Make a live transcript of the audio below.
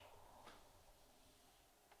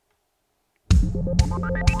Well,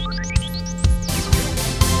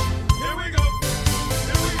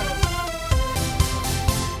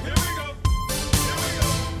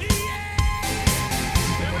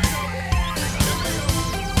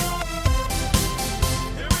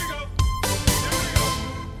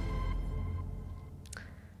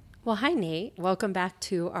 hi, Nate. Welcome back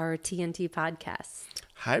to our TnT podcast.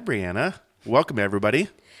 Hi, Brianna. Welcome, everybody.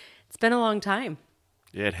 It's been a long time.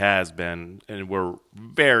 It has been, and we're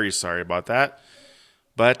very sorry about that,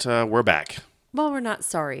 but we're back. Well, we're not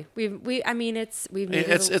sorry. We've needed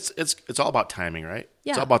It's all about timing, right?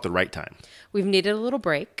 Yeah. It's all about the right time. We've needed a little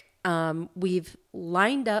break. We've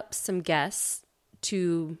lined up some guests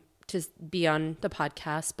to be on the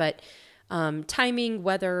podcast, but timing,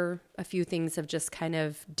 weather, a few things have just kind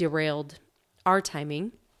of derailed our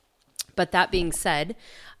timing. But that being said,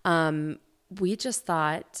 we just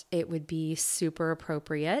thought it would be super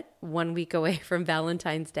appropriate 1 week away from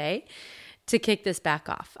Valentine's Day to kick this back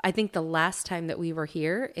off. I think the last time that we were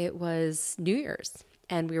here, it was New Year's,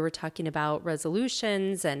 and we were talking about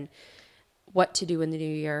resolutions and what to do in the new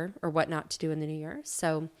year or what not to do in the new year.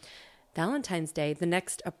 So Valentine's Day, the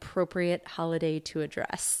next appropriate holiday to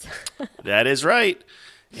address. That is right.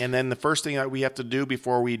 And then the first thing that we have to do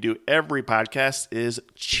before we do every podcast is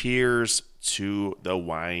cheers to the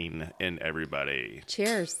wine and everybody.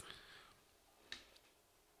 Cheers.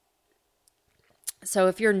 So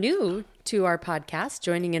if you're new to our podcast,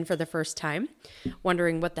 joining in for the first time,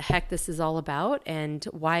 wondering what the heck this is all about and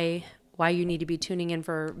why you need to be tuning in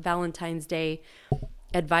for Valentine's Day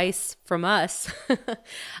advice from us,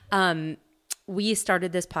 we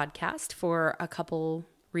started this podcast for a couple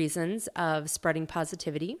reasons of spreading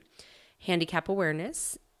positivity, handicap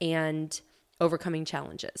awareness, and overcoming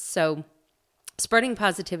challenges. So spreading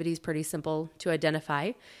positivity is pretty simple to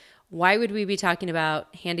identify. Why would we be talking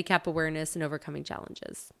about handicap awareness and overcoming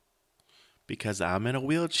challenges? Because I'm in a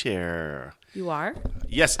wheelchair. You are?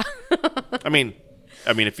 Yes. I mean,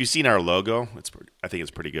 if you've seen our logo, I think it's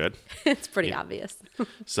pretty good. It's pretty obvious.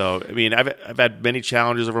 So, I mean, I've had many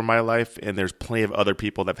challenges over my life, and there's plenty of other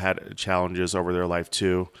people that have had challenges over their life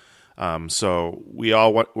too. So we're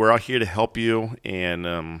all here to help you,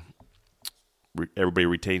 and everybody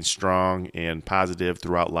retain strong and positive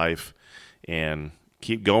throughout life, and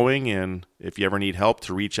keep going. And if you ever need help,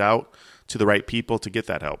 to reach out to the right people to get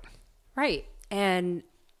that help. Right, and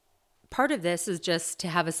part of this is just to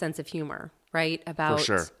have a sense of humor. Right?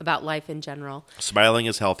 About life in general. Smiling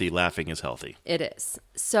is healthy. Laughing is healthy. It is.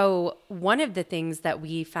 So one of the things that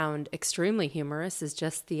we found extremely humorous is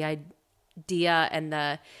just the idea and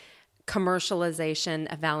the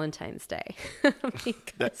commercialization of Valentine's Day.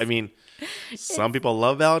 Some people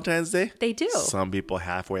love Valentine's Day. They do. Some people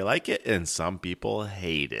halfway like it, and some people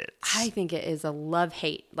hate it. I think it is a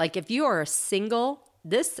love-hate. Like, if you are single,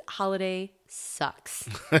 this holiday sucks,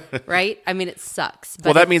 right? I mean, it sucks.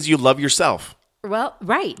 But that means you love yourself. Well,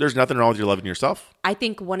 right. There's nothing wrong with you loving yourself. I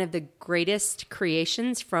think one of the greatest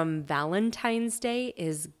creations from Valentine's Day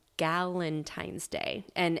is Galentine's Day,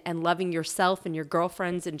 and loving yourself and your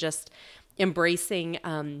girlfriends and just embracing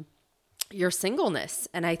your singleness.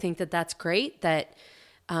 And I think that that's great that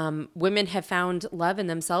women have found love in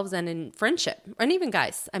themselves and in friendship, and even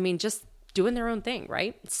guys. I mean, just doing their own thing,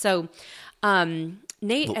 right? So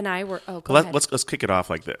Nate and I were... Oh, go ahead. Let's kick it off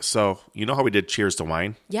like this. So, you know how we did Cheers to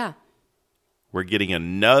Wine? Yeah. We're getting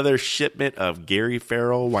another shipment of Gary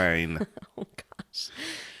Farrell wine. Oh, gosh.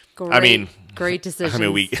 Great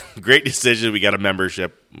decision. Great decision. We got a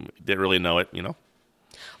membership. Didn't really know it, you know?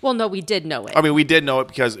 Well, no, we did know it. I mean, we did know it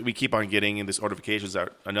because we keep on getting these notifications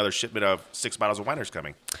that another shipment of 6 bottles of wine is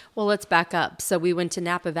coming. Well, let's back up. So we went to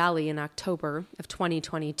Napa Valley in October of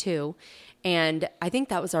 2022, and I think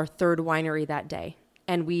that was our third winery that day.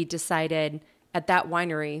 And we decided at that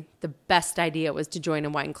winery, the best idea was to join a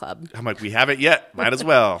wine club. I'm like, we haven't yet. Might as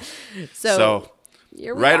well. So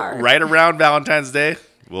here we are. Right around Valentine's Day,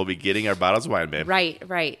 we'll be getting our bottles of wine, babe.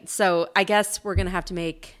 Right. So I guess we're going to have to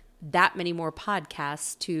make that many more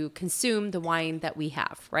podcasts to consume the wine that we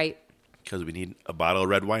have, right? Because we need a bottle of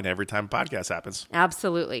red wine every time a podcast happens.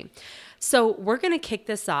 Absolutely. So we're going to kick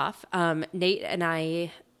this off. Nate and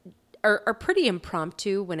I are pretty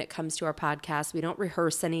impromptu when it comes to our podcast. We don't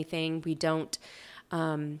rehearse anything. We don't,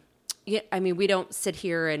 we don't sit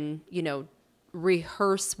here and,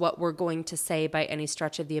 rehearse what we're going to say by any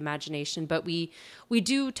stretch of the imagination. But we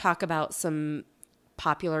do talk about some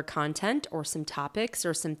popular content or some topics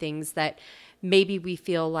or some things that maybe we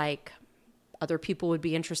feel like other people would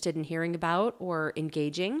be interested in hearing about or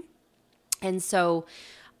engaging. And so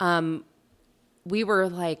we were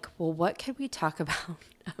like, well, what can we talk about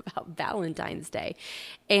Valentine's Day?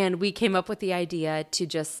 And we came up with the idea to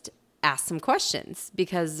just ask some questions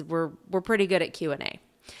because we're pretty good at Q&A.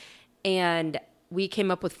 And we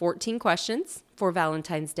came up with 14 questions for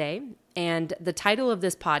Valentine's Day. And the title of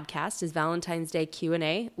this podcast is Valentine's Day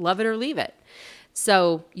Q&A, Love It or Leave It.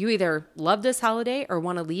 So you either love this holiday or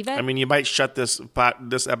want to leave it. I mean, you might shut this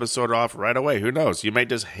episode off right away. Who knows? You might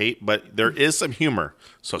just hate, but there is some humor.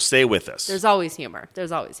 So stay with us. There's always humor.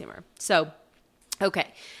 So, okay.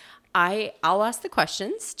 I'll ask the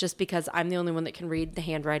questions just because I'm the only one that can read the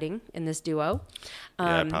handwriting in this duo.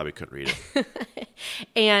 I probably couldn't read it.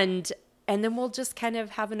 And then we'll just kind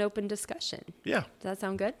of have an open discussion. Yeah. Does that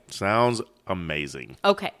sound good? Sounds amazing.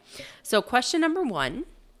 Okay. So question number 1,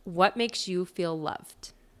 what makes you feel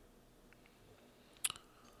loved?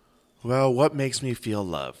 Well, what makes me feel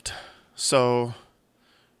loved? So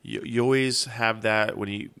you always have that when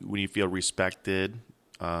you feel respected,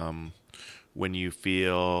 when you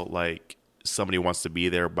feel like somebody wants to be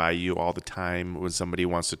there by you all the time, when somebody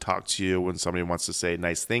wants to talk to you, when somebody wants to say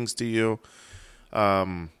nice things to you,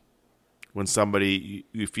 when somebody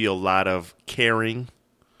you feel a lot of caring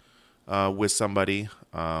with somebody,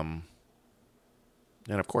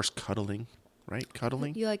 and of course cuddling, right?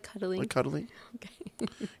 Cuddling. You like cuddling? Like cuddling. Okay.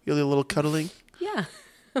 You like a little cuddling. Yeah.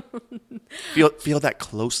 Feel that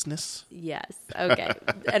closeness. Yes. Okay.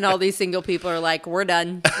 And all these single people are like, we're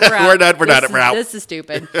done. We're out. We're out. This is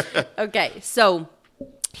stupid. Okay. So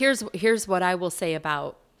here's what I will say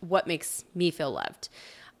about what makes me feel loved.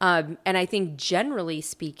 And I think generally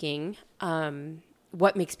speaking,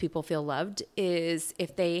 what makes people feel loved is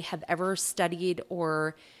if they have ever studied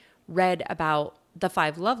or read about the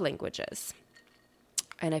 5 love languages.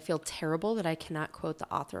 And I feel terrible that I cannot quote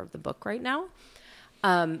the author of the book right now.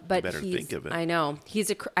 But better think of it. I know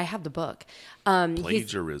I have the book.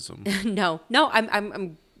 Plagiarism. No,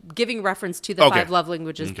 I'm giving reference to the 5 love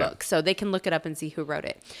languages book, so they can look it up and see who wrote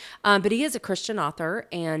it. But he is a Christian author,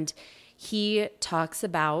 and he talks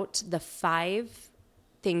about the 5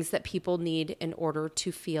 things that people need in order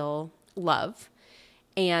to feel love,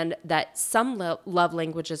 and that some love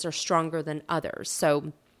languages are stronger than others.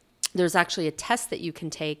 So there's actually a test that you can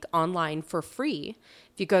take online for free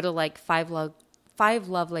if you go to like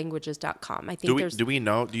 5lovelanguages.com. I think do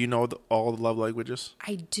you know all the love languages?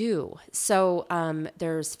 I do. So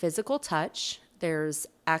there's physical touch, there's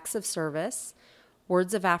acts of service,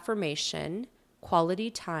 words of affirmation,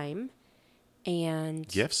 quality time, and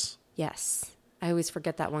gifts. Yes. I always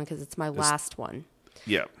forget that one because it's my last one.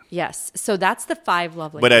 Yeah. Yes. So that's the 5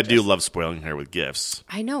 love languages. But I do love spoiling her with gifts.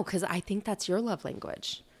 I know, because I think that's your love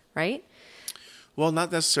language, right? Well,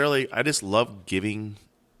 not necessarily. I just love giving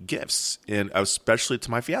gifts, and especially to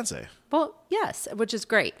my fiance. Well, yes, which is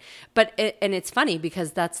great. But it's funny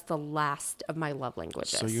because that's the last of my love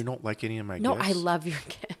languages. So you don't like any of my gifts? No, I love your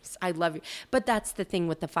gifts. I love you. But that's the thing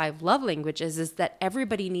with the 5 love languages is that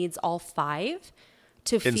everybody needs all 5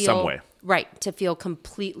 to feel, in some way. Right, to feel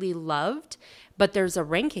completely loved. But there's a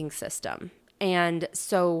ranking system. And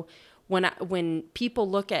so when people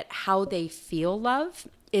look at how they feel love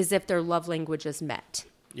is if their love language is met.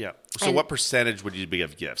 Yeah. So what percentage would you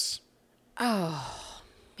give gifts? Oh,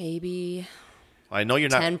 maybe I know you're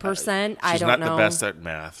not 10%. I she's don't not know. the best at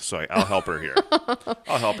math, so I'll help her here.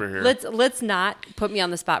 Let's not put me on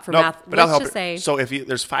the spot for math. But Let's I'll help just her. say. So if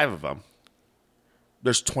there's 5 of them,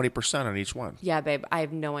 there's 20% on each one. Yeah, babe. I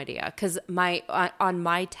have no idea because on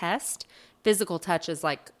my test, physical touch is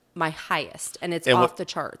like my highest, and it's off the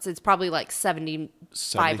charts. It's probably like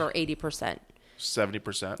 75 or 80%.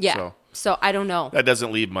 70%? Yeah. So I don't know. That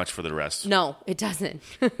doesn't leave much for the rest. No, it doesn't.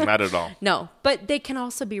 Not at all. No, but they can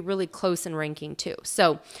also be really close in ranking too.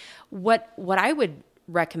 So what I would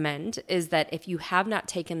recommend is that if you have not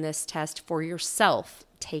taken this test for yourself,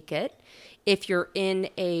 take it. If you're in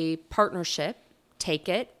a partnership, take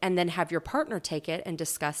it, and then have your partner take it and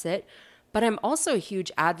discuss it. But I'm also a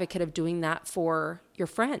huge advocate of doing that for your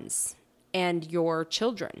friends and your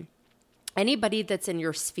children. Anybody that's in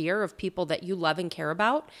your sphere of people that you love and care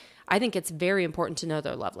about, I think it's very important to know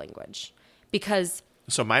their love language. Because...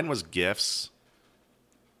 So mine was gifts,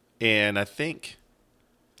 and I think...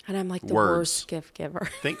 And I'm like the words. Worst gift giver.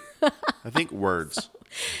 I think words.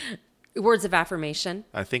 Words of affirmation.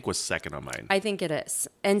 I think was second on mine. I think it is.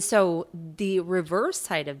 And so the reverse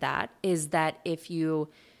side of that is that if you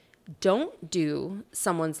don't do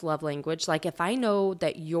someone's love language, like if I know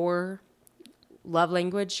that your love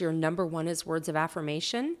language, your number 1 is words of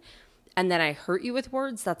affirmation, and then I hurt you with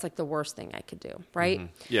words, that's like the worst thing I could do, right?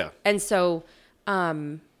 Mm-hmm. Yeah. And so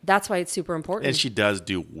that's why it's super important. And she does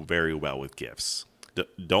do very well with gifts.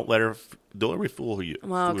 Don't let her fool you.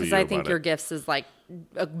 Well, because I think your gifts is like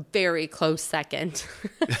a very close second.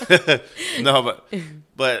 No,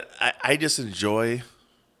 but I just enjoy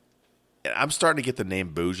I'm starting to get the name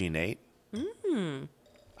Bougie Nate.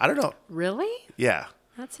 I don't know. Really? Yeah.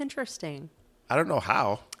 That's interesting. I don't know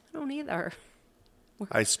how. I don't either.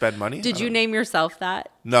 I spend money. Did you name yourself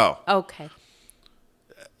that? No. Okay.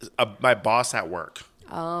 My boss at work.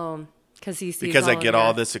 Oh, because I get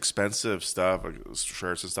all this expensive stuff, like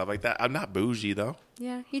shirts and stuff like that. I'm not bougie though.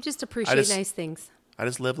 Yeah, you just appreciate nice things. I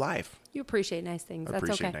just live life. You appreciate nice things. That's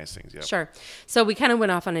okay. Appreciate nice things, yeah. Sure. So we kind of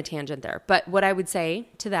went off on a tangent there. But what I would say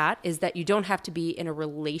to that is that you don't have to be in a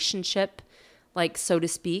relationship, like, so to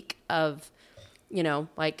speak, of,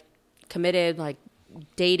 like committed, like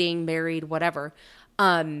dating, married, whatever.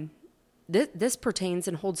 This pertains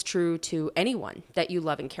and holds true to anyone that you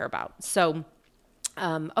love and care about. So,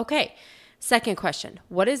 okay. Second question.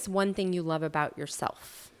 What is one thing you love about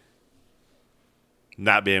yourself?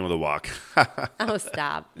 Not being able to walk. Oh,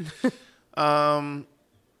 stop. I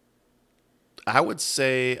would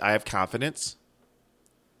say I have confidence.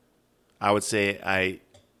 I would say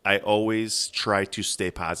I always try to stay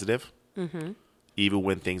positive, even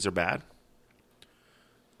when things are bad.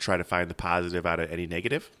 Try to find the positive out of any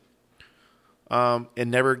negative, and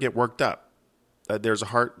never get worked up. There's a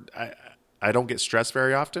heart. I don't get stressed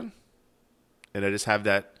very often, and I just have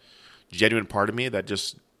that genuine part of me that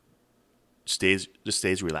just stays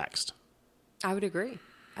relaxed. I would agree.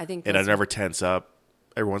 I think, and I never tense up.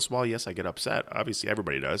 Every once in a while, yes, I get upset. Obviously,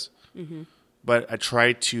 everybody does. But I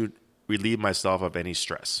try to relieve myself of any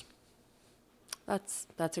stress.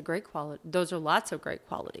 That's a great quality. Those are lots of great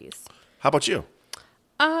qualities. How about you?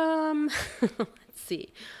 Let's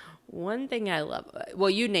see. One thing I love. Well,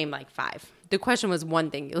 you named like 5. The question was one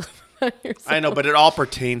thing you love about yourself. I know, but it all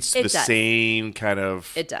pertains to the same kind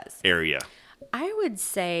of area. I would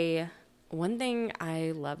say one thing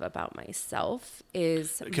I love about myself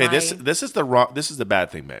is this is the bad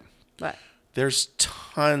thing, babe. What? There's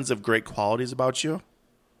tons of great qualities about you,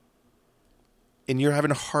 and you're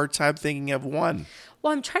having a hard time thinking of one.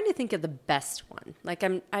 Well, I'm trying to think of the best one. Like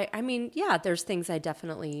I mean, yeah, there's things I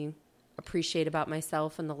definitely appreciate about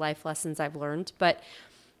myself and the life lessons I've learned, but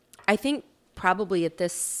I think probably at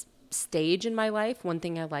this stage in my life, one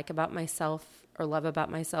thing I like about myself or love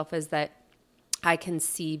about myself is that I can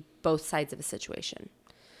see both sides of a situation.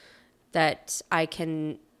 That I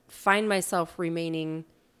can find myself remaining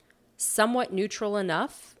somewhat neutral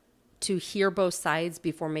enough to hear both sides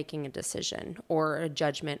before making a decision or a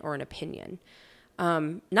judgment or an opinion.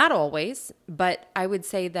 Not always, but I would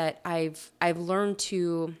say that I've learned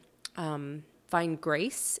to find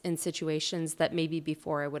grace in situations that maybe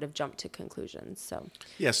before I would have jumped to conclusions. So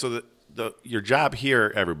yeah, so your job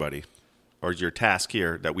here, everybody, or your task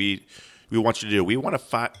here that we want you to do, we want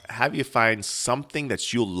to have you find something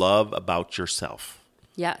that you love about yourself.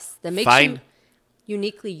 Yes, that makes you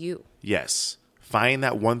uniquely you. Yes. Find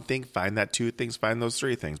that one thing, find that 2 things, find those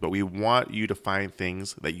 3 things. But we want you to find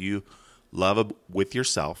things that you love with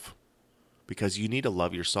yourself, because you need to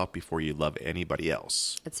love yourself before you love anybody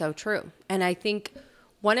else. It's so true. And I think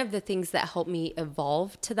one of the things that helped me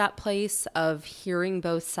evolve to that place of hearing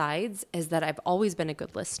both sides is that I've always been a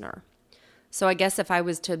good listener. So I guess if I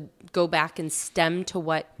was to go back and stem to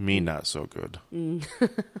what... Me, not so good.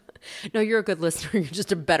 No, you're a good listener. You're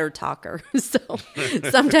just a better talker. So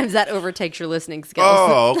sometimes that overtakes your listening skills.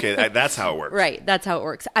 Oh, okay. That's how it works. Right. That's how it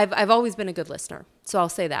works. I've always been a good listener. So I'll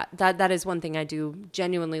say that. That is one thing I do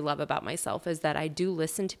genuinely love about myself, is that I do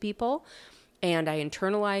listen to people and I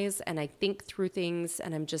internalize and I think through things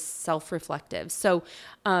and I'm just self-reflective. So,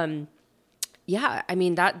 yeah, I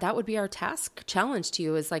mean, that would be our challenge to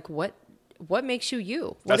you is like, what makes you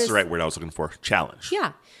you? That's the right word I was looking for. Challenge.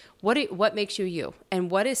 Yeah. What makes you you?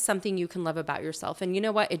 And what is something you can love about yourself? And you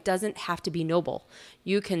know what? It doesn't have to be noble.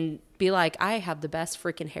 You can be like, I have the best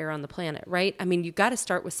freaking hair on the planet, right? I mean, you got to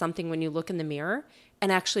start with something when you look in the mirror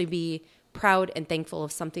and actually be proud and thankful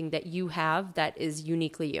of something that you have that is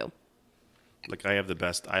uniquely you. Like I have the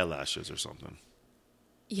best eyelashes or something.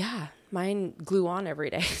 Yeah, mine glue on every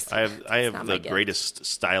day. So I have the greatest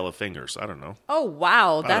style of fingers. I don't know. Oh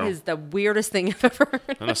wow, that is the weirdest thing I've ever heard.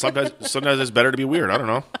 I don't know, sometimes it's better to be weird. I don't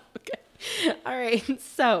know. Okay. All right.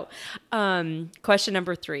 So, question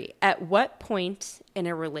number 3. At what point in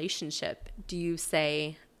a relationship do you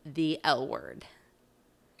say the L word?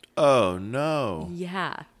 Oh no.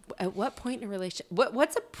 Yeah. At what point in a relationship?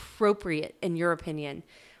 What's appropriate in your opinion?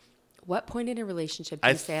 What point in a relationship do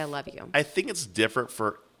you say I love you? I think it's different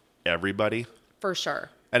for everybody. For sure.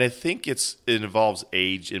 And I think it involves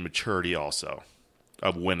age and maturity also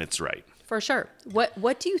of when it's right. For sure.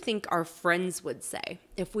 What do you think our friends would say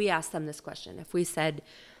if we asked them this question? If we said,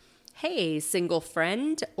 hey, single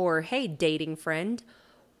friend, or hey, dating friend,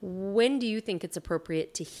 when do you think it's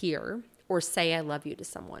appropriate to hear or say I love you to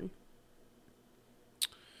someone?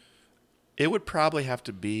 It would probably have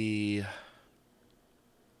to be.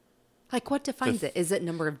 Like, what defines it? Is it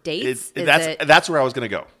number of dates? That's where I was going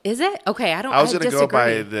to go. Is it? Okay, I was going to go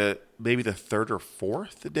by maybe the third or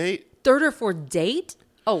fourth date. Third or fourth date?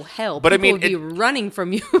 Oh hell! But people I mean, would be running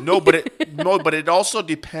from you. But it also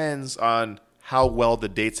depends on how well the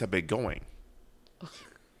dates have been going.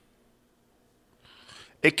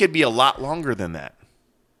 It could be a lot longer than that.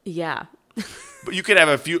 Yeah. But you could have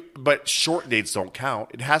a few, but short dates don't count.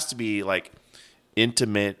 It has to be like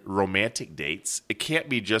intimate, romantic dates. It can't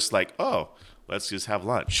be just like, oh, let's just have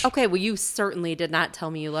lunch. Okay, well, you certainly did not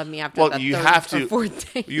tell me you love me after that you third have or to,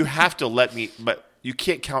 fourth date. You have to let me, but you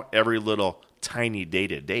can't count every little tiny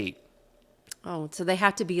date. Oh, so they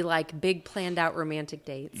have to be like big planned out romantic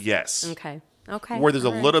dates. Yes. Okay. Where there's a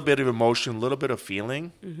little bit of emotion, a little bit of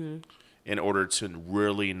feeling in order to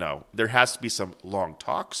really know. There has to be some long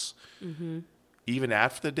talks, even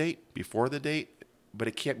after the date, before the date, but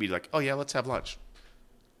it can't be like, oh yeah, let's have lunch.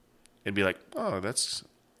 And be like, oh, that's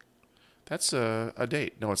a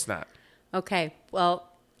date. No, it's not. Okay. Well,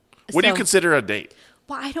 what do you consider a date?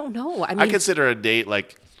 Well, I don't know. I mean, I consider a date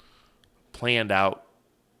like planned out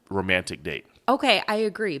romantic date. Okay, I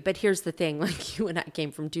agree. But here's the thing. Like, you and I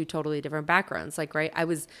came from two totally different backgrounds. Like, right? I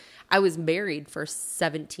was married for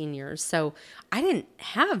 17 years. So I didn't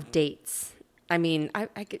have dates. I mean, I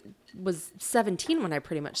was 17 when I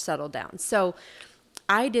pretty much settled down. So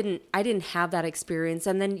I didn't have that experience.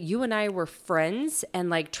 And then you and I were friends and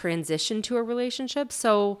like transitioned to a relationship.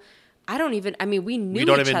 So we knew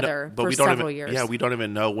each other for several years. Yeah, we don't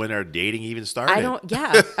even know when our dating even started.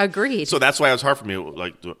 Agreed. So that's why it was hard for me.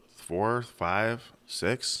 Like 4, 5,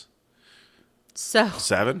 6,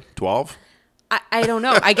 7, 12. I don't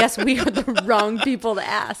know. I guess we are the wrong people to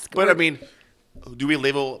ask. But I mean, do we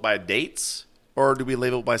label it by dates or do we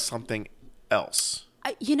label it by something else?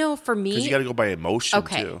 For me, because you got to go by emotion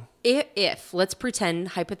too. If let's pretend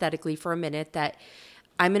hypothetically for a minute that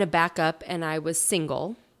I'm going to back up and I was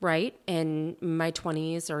single, right, in my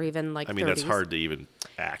 20s or even like 30s. That's hard to even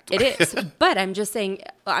act. It is, but I'm just saying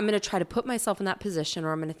I'm going to try to put myself in that position,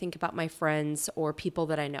 or I'm going to think about my friends or people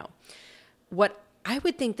that I know. What I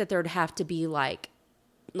would think that there'd have to be like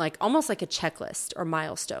almost like a checklist or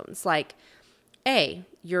milestones. Like,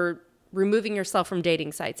 you're removing yourself from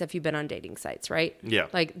dating sites if you've been on dating sites, right? Yeah.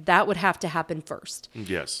 Like that would have to happen first.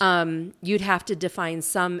 Yes. You'd have to define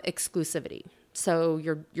some exclusivity. So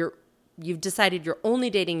you've decided you're only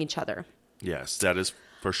dating each other. Yes, that is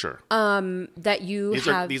for sure.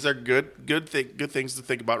 These are good things to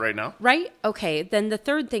think about right now. Right? Okay. Then the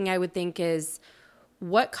third thing I would think is,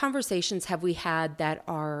 what conversations have we had that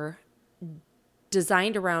are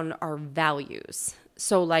designed around our values?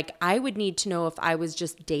 So like I would need to know if I was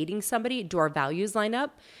just dating somebody, do our values line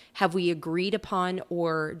up? Have we agreed upon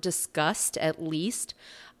or discussed at least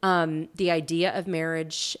the idea of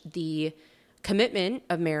marriage, the commitment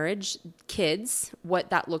of marriage, kids, what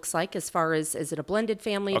that looks like as far as, is it a blended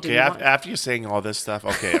family? Okay, after you're saying all this stuff,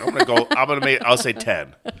 okay, I'll say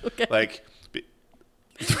 10. Okay. Like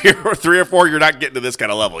 3 or 4, you're not getting to this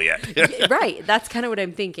kind of level yet. Right. That's kind of what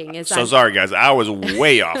I'm thinking. Sorry, guys. I was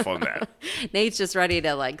way off on that. Nate's just ready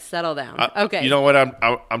to like settle down. Okay. You know what?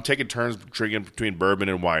 I'm taking turns drinking between bourbon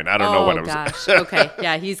and wine. I don't know what I'm saying. Oh, gosh. Okay.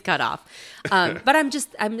 Yeah, he's cut off. But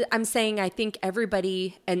I'm saying I think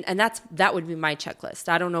everybody, and that would be my checklist.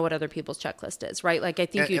 I don't know what other people's checklist is, right? Like I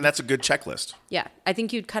think and that's a good checklist. Yeah. I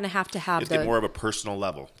think you'd kind of have to have get more of a personal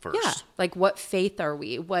level first. Yeah. Like what faith are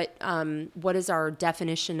we? What is our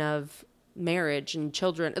definition of marriage and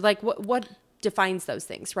children? Like what defines those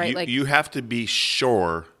things, right? You have to be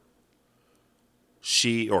sure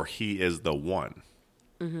she or he is the one.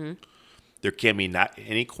 Mm-hmm. There can be not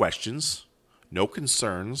any questions, no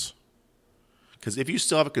concerns. Because if you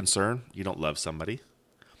still have a concern, you don't love somebody.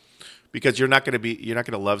 Because you're not going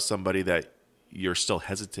to love somebody that you're still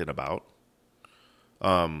hesitant about.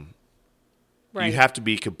 Right. You have to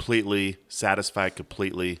be completely satisfied,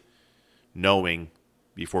 completely knowing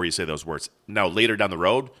before you say those words. Now, later down the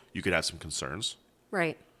road, you could have some concerns.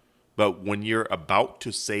 Right. But when you're about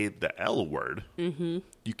to say the L word, mm-hmm.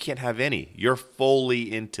 you can't have any. You're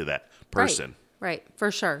fully into that person. Right. For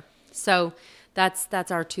sure. So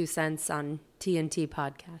that's our 2 cents on TnT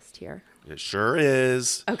podcast here. It sure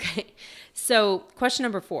is. Okay. So question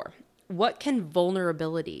number 4. What can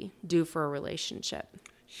vulnerability do for a relationship?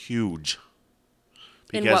 Huge.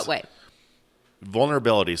 In what way?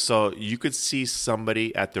 Vulnerability. So you could see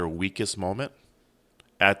somebody at their weakest moment,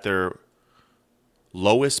 at their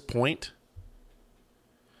lowest point,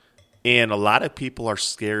 and a lot of people are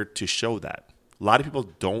scared to show that. A lot of people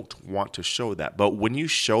don't want to show that. But when you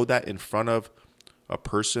show that in front of a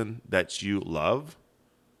person that you love,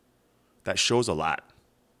 that shows a lot.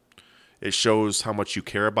 It shows how much you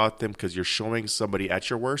care about them because you're showing somebody at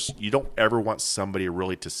your worst. You don't ever want somebody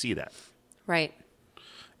really to see that. Right.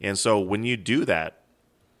 And so when you do that,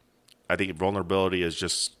 I think vulnerability is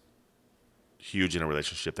just huge in a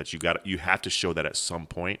relationship, that you have to show that at some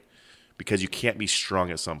point, because you can't be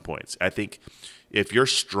strong at some points. I think if you're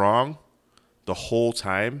strong the whole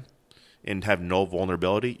time and have no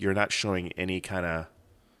vulnerability, you're not showing any kind of,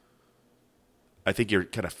 I think you're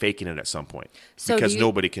kind of faking it at some point, because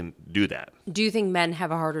nobody can do that. Do you think men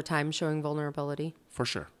have a harder time showing vulnerability? For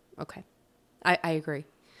sure. Okay. I agree.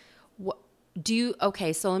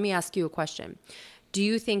 Okay, so let me ask you a question. Do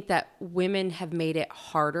you think that women have made it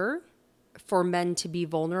harder for men to be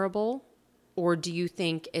vulnerable, or do you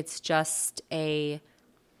think it's just I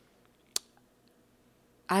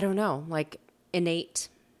don't know, like innate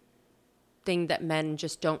thing that men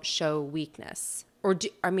just don't show weakness?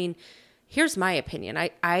 Here's my opinion.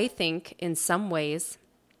 I think in some ways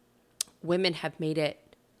women have made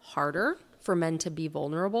it harder for men to be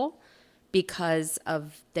vulnerable because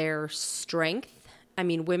of their strength. I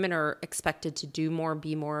mean, women are expected to do more,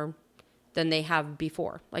 be more than they have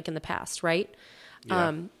before, like in the past, right?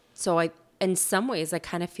 Yeah. In some ways, I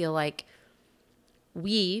kind of feel like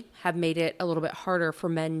we have made it a little bit harder for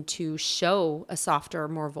men to show a softer,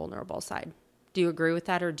 more vulnerable side. Do you agree with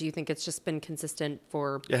that, or do you think it's just been consistent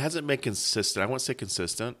for... It hasn't been consistent. I won't say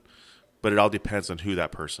consistent, but it all depends on who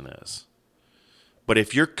that person is. But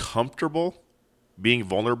if you're comfortable being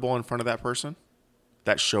vulnerable in front of that person,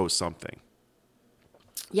 that shows something.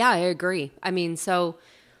 Yeah, I agree. I mean, so...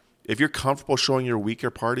 If you're comfortable showing your weaker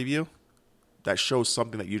part of you, that shows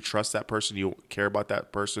something, that you trust that person, you care about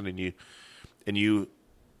that person, and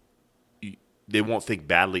they won't think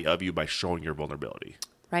badly of you by showing your vulnerability.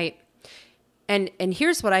 Right. And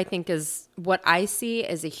here's what I think is what I see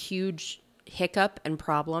as a huge hiccup and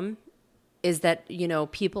problem is that,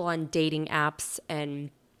 people on dating apps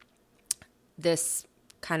and this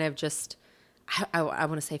kind of just, I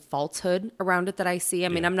want to say falsehood around it that I see. I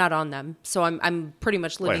mean, I'm not on them, so I'm pretty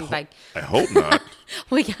much living by. I hope not.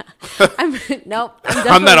 Well, yeah. Nope.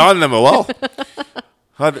 I'm not on them at all.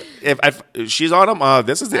 If she's on them,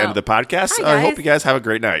 this is the end of the podcast. Hi, I hope you guys have a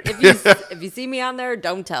great night. If you see me on there,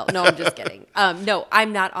 don't tell. No, I'm just kidding. No,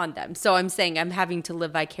 I'm not on them. So I'm saying I'm having to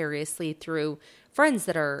live vicariously through friends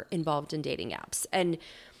that are involved in dating apps. And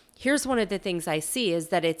here's one of the things I see is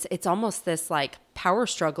that it's almost this like power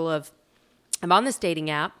struggle of, I'm on this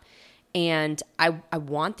dating app and I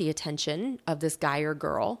want the attention of this guy or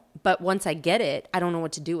girl, but once I get it, I don't know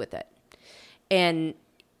what to do with it. And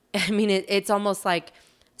I mean, it's almost like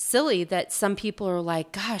silly that some people are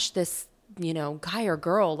like, gosh, this, guy or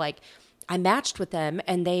girl, like I matched with them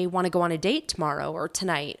and they want to go on a date tomorrow or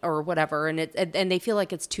tonight or whatever. And they feel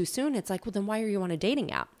like it's too soon. It's like, well, then why are you on a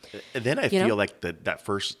dating app? And then I feel like that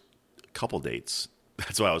first couple dates,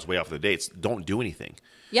 that's why I was way off the dates, don't do anything.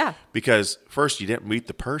 Yeah. Because first you didn't meet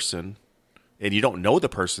the person and you don't know the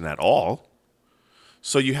person at all.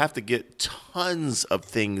 So you have to get tons of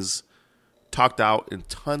things talked out and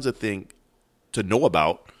tons of things to know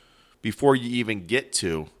about before you even get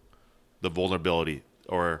to the vulnerability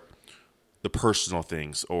or the personal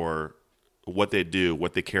things or what they do,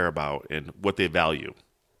 what they care about, and what they value.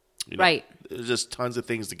 Right. There's just tons of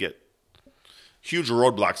things to get, huge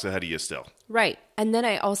roadblocks ahead of you still. Right. And then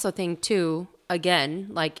I also think too, again,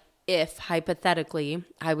 like if hypothetically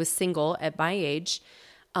I was single at my age,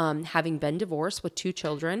 having been divorced with 2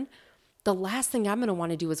 children, the last thing I'm going to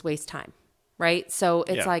want to do is waste time. Right. So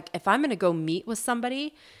it's like, if I'm going to go meet with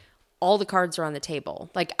somebody, all the cards are on the table.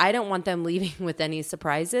 Like, I don't want them leaving with any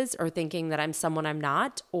surprises or thinking that I'm someone I'm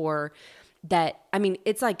not, or that, I mean,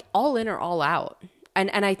 it's like all in or all out.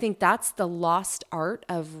 And I think that's the lost art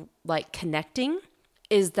of like connecting,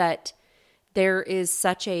 is that there is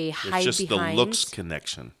such a hide behind. It's just the looks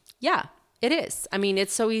connection. Yeah, it is. I mean,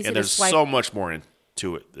 it's so easy and to there's swipe. So much more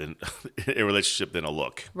into it than a relationship than a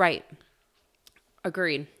look. Right.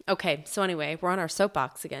 Agreed. Okay. So anyway, we're on our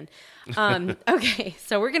soapbox again. Okay.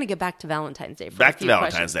 So we're going to get back to Valentine's Day. Back to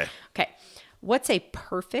Valentine's Day. Okay. What's a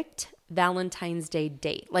perfect Valentine's Day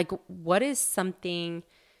date? Like, what is something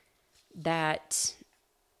that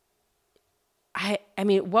I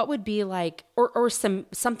mean, what would be like, or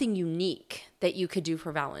something unique that you could do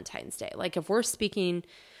for Valentine's Day? Like, if we're speaking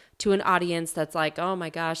to an audience that's like, oh my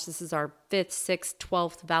gosh, this is our 5th, 6th,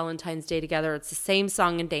 12th Valentine's Day together. It's the same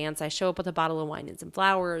song and dance. I show up with a bottle of wine and some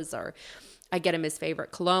flowers, or I get him his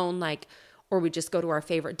favorite cologne, like, or we just go to our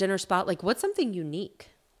favorite dinner spot. Like, what's something unique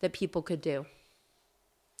that people could do?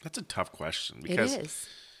 That's a tough question, because it is.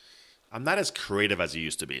 I'm not as creative as I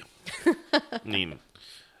used to be. I mean,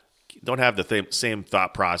 don't have the same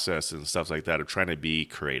thought process and stuff like that of trying to be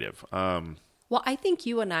creative. Well, I think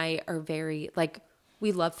you and I are very, like,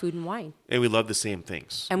 we love food and wine. And we love the same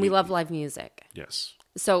things. And we love live music. Yes.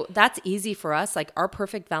 So that's easy for us. Like, our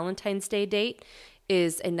perfect Valentine's Day date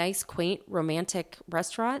is a nice, quaint, romantic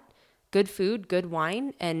restaurant, good food, good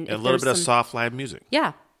wine. And a little bit of soft live music.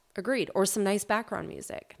 Yeah, agreed. Or some nice background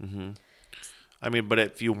music. Mm-hmm. I mean, but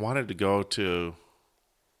if you wanted to go to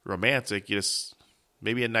romantic, you just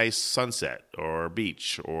maybe a nice sunset or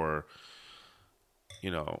beach or,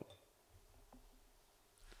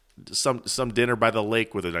 some dinner by the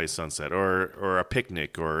lake with a nice sunset or a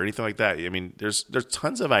picnic or anything like that. I mean, there's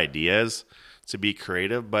tons of ideas to be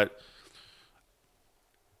creative, but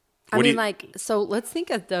so let's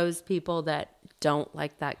think of those people that don't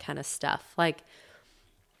like that kind of stuff. Like,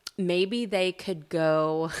 maybe they could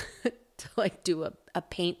go to like do a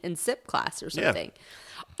paint and sip class or something.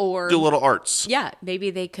 Yeah. Or do little arts. Yeah.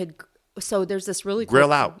 Maybe they could. So there's this really cool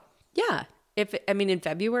grill out. Yeah. In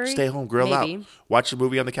February. Stay home, grill out. Watch a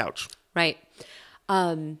movie on the couch. Right.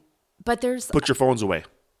 But put your phones away.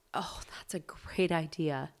 Oh, that's a great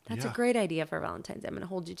idea. That's a great idea for Valentine's. I'm going to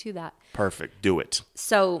hold you to that. Perfect. Do it.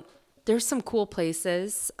 So there's some cool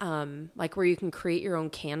places, like where you can create your own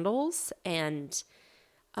candles, and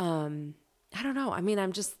I don't know. I mean,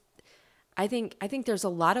 I think there's a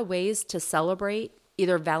lot of ways to celebrate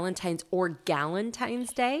either Valentine's or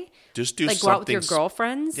Galentine's Day. Just do like something. Go out with your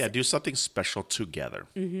girlfriends. Yeah, do something special together.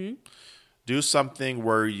 Mm-hmm. Do something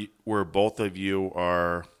where both of you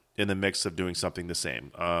are in the mix of doing something the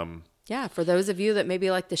same. Yeah, for those of you that maybe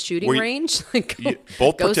like the shooting range, like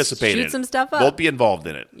both participate in shoot some stuff up. Both be involved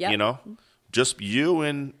in it. Yep. Just you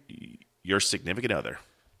and your significant other.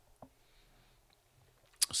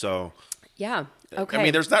 So yeah, okay. I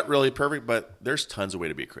mean, there's not really perfect, but there's tons of way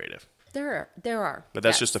to be creative. There are. But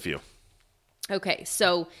that's just a few. Okay,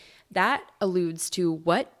 so that alludes to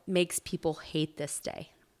what makes people hate this day.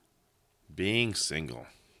 Being single.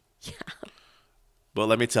 Yeah. But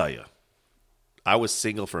let me tell you, I was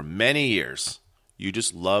single for many years. You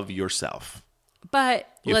just love yourself. But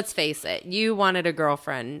let's face it, you wanted a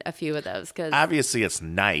girlfriend, a few of those. Cause obviously, it's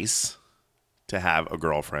nice to have a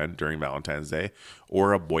girlfriend during Valentine's Day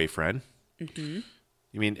or a boyfriend. Mm-hmm.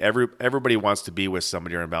 I mean, everybody wants to be with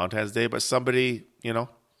somebody on Valentine's Day, but somebody,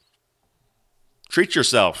 treat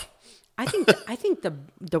yourself. I think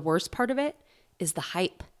the worst part of it is the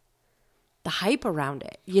hype. The hype around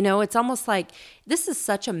it. It's almost like this is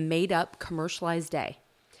such a made up commercialized day.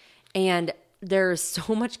 And there's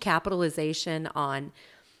so much capitalization on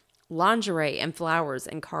lingerie and flowers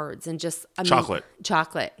and cards and just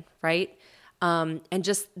chocolate, right? And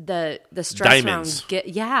just the stress diamonds.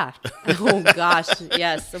 Yeah. Oh gosh,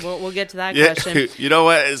 yes. We'll get to that question. You know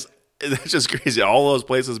what? That's just crazy. All those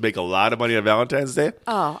places make a lot of money on Valentine's Day.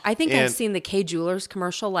 Oh, I think I've seen the K Jewelers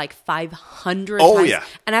commercial like 500 times. Oh, yeah.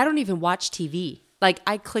 And I don't even watch TV. Like,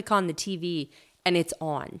 I click on the TV and it's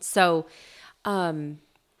on. So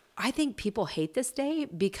I think people hate this day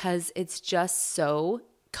because it's just so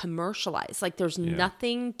commercialized. Like, there's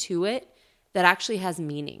nothing to it that actually has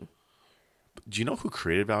meaning. Do you know who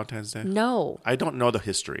created Valentine's Day? No. I don't know the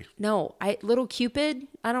history. No. Little Cupid?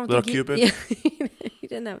 I don't Little think Cupid? He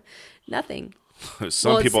didn't have nothing.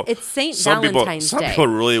 People. It's St. Valentine's Day. Some people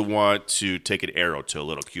really want to take an arrow to a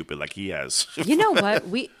little Cupid like he has. You know what?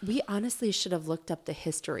 We honestly should have looked up the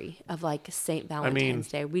history of like St. Valentine's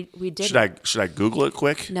Day. We did. Should I Google it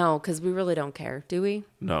quick? No, because we really don't care, do we?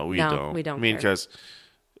 No, we don't. We don't. I mean, because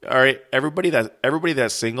all right, everybody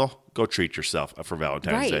that's single, go treat yourself for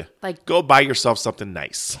Valentine's Day. Like, go buy yourself something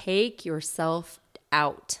nice. Take yourself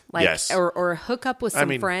out, like, yes. or hook up with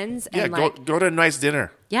some friends. Yeah, and go to a nice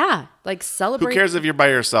dinner. Yeah, like celebrate. Who cares if you're by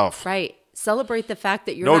yourself? Right. Celebrate the fact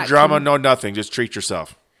that you're no not drama, no nothing. Just treat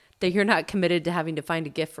yourself. That you're not committed to having to find a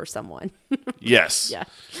gift for someone. Yes. Yeah.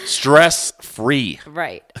 Stress free.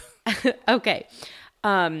 Right. Okay.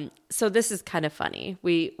 So this is kind of funny.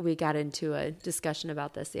 We got into a discussion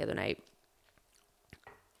about this the other night.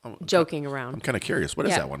 Joking around. I'm kind of curious. What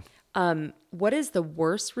is that one? What is the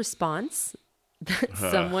worst response that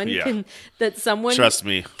someone trust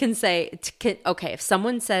me can say? Okay, if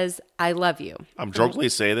someone says "I love you," I'm jokingly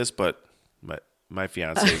say this, but my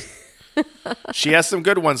fiance, she has some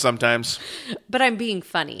good ones sometimes. But I'm being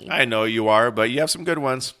funny. I know you are, but you have some good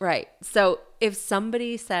ones. Right. So if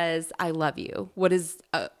somebody says "I love you," what is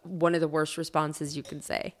one of the worst responses you can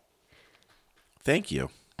say? Thank you.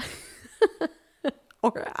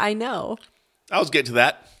 Or I know. I was getting to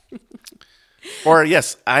that. Or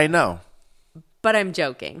yes, I know. But I'm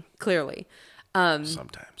joking, clearly.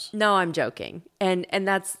 Sometimes. No, I'm joking. And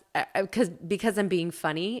that's because I'm being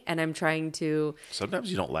funny and I'm trying to. Sometimes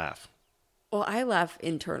you don't laugh. Well, I laugh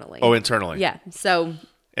internally. Oh, internally. Yeah. So.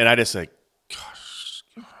 And I just like, gosh.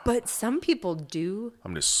 But some people do.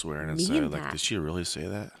 I'm just swearing inside. Like, that. did she really say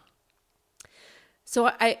that? So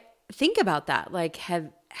I think about that. Like,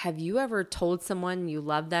 have you ever told someone you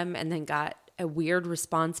love them and then got a weird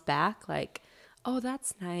response back? Like, oh,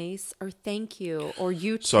 that's nice, or thank you, or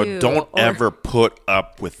you too. So don't ever put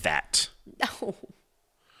up with that. No.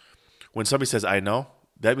 When somebody says, I know,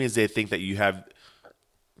 that means they think that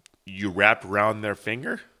you wrapped around their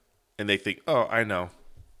finger and they think, oh, I know.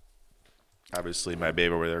 Obviously, my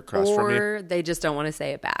baby over there across from me. Or they just don't want to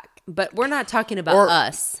say it back. But we're not talking about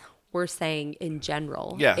us. We're saying in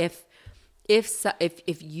general. Yeah.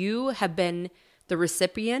 If you have been the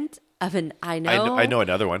recipient of an I know. I know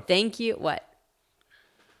another one. Thank you. What?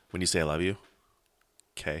 When you say I love you.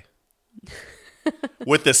 K.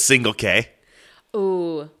 With a single K.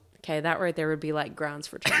 Ooh. Okay, that right there would be like grounds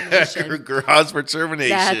for termination. Grounds for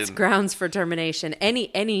termination. That's grounds for termination.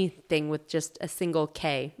 Anything with just a single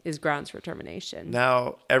K is grounds for termination.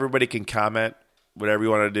 Now, everybody can comment whatever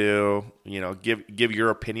you want to do. You know, give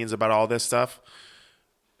your opinions about all this stuff.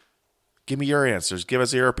 Give me your answers. Give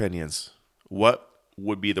us your opinions. What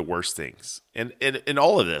would be the worst things? And in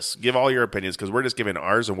all of this, give all your opinions because we're just giving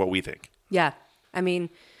ours and what we think. Yeah. I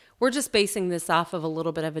mean, we're just basing this off of a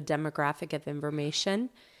little bit of a demographic of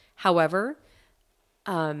information. However,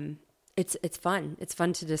 it's fun. It's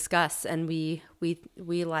fun to discuss, and we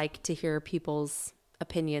like to hear people's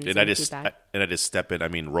opinions and feedback. I just step in. I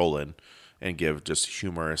mean, roll in and give just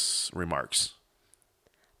humorous remarks.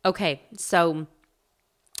 Okay, so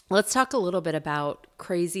let's talk a little bit about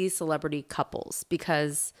crazy celebrity couples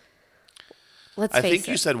because let's face it. I think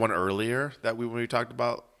you said one earlier that when we talked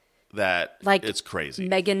about that, like it's crazy.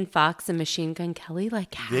 Megan Fox and Machine Gun Kelly,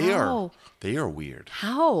 like how? They are weird.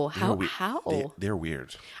 How? They're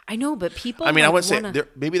weird. I know, but people. I mean, I would say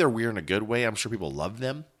maybe they're weird in a good way. I'm sure people love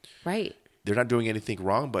them. Right. They're not doing anything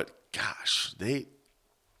wrong, but gosh,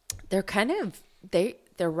 they're kind of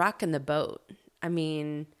they're rocking the boat. I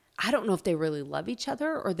mean, I don't know if they really love each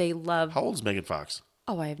other or they love. How old is Megan Fox?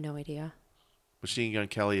 Oh, I have no idea. Machine Gun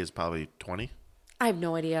Kelly is probably 20. I have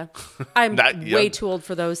no idea. I'm way too old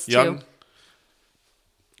for those two.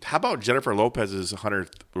 How about Jennifer Lopez's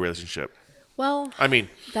 100th relationship? Well,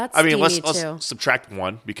 let's subtract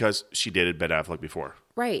one because she dated Ben Affleck before.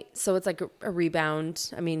 Right. So it's like a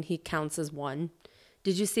rebound. I mean, he counts as one.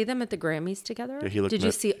 Did you see them at the Grammys together? Yeah, Did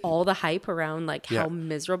you see all the hype around how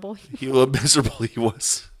miserable he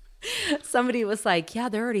was? Somebody was like, yeah,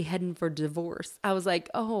 they're already heading for divorce. I was like,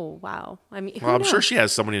 oh, wow. I mean, I'm sure she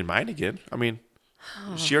has somebody in mind again. I mean,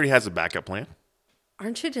 she already has a backup plan.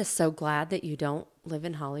 Aren't you just so glad that you don't live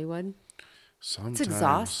in Hollywood? Sometimes. It's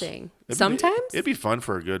exhausting. Sometimes? It'd be fun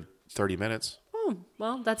for a good 30 minutes. Oh,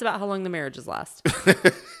 well, that's about how long the marriages last.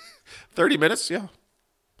 30 minutes, yeah.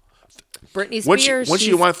 Britney Spears. Wouldn't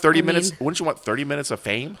you want 30 minutes? Wouldn't you want 30 minutes of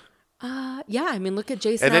fame? Yeah. I mean, look at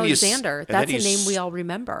Jason Alexander. That's a name we all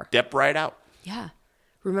remember. Step right out. Yeah.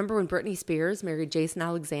 Remember when Britney Spears married Jason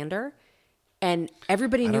Alexander? And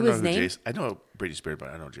everybody knew his name. I know Britney Spears, but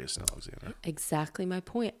I know Jason Alexander. Exactly my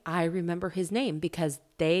point. I remember his name because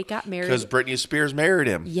they got married. Because Britney Spears married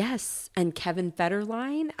him. Yes. And Kevin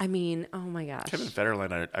Federline. I mean, oh my gosh. Kevin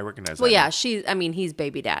Federline, I recognize that. Well, yeah, he's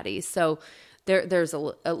baby daddy. So there's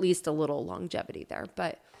at least a little longevity there.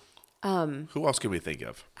 But who else can we think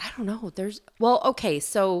of? I don't know. Okay,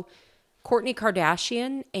 so Kourtney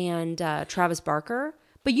Kardashian and Travis Barker.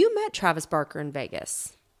 But you met Travis Barker in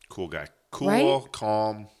Vegas. Cool guy. Cool, right?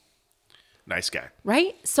 Calm, nice guy.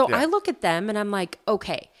 Right? So I look at them and I'm like,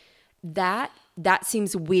 okay, that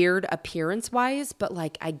seems weird appearance-wise, but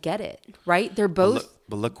like I get it, right? They're both.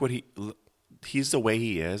 But look what he's the way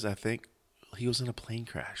he is, I think. He was in a plane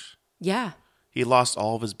crash. Yeah. He lost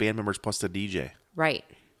all of his band members plus the DJ. Right.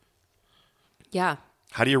 Yeah.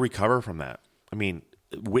 How do you recover from that? I mean,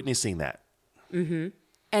 witnessing that. Mm-hmm.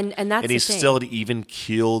 And that's and he's still even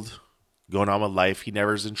keeled, going on with life. He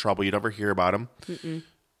never is in trouble. You never hear about him. Mm-mm.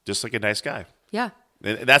 Just like a nice guy. Yeah.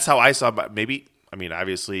 And that's how I saw him. Maybe, I mean,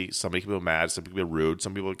 obviously, somebody can be mad. Some people can be rude.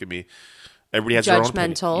 Some people can be, everybody has their own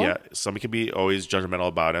opinion. Judgmental. Yeah. Somebody can be always judgmental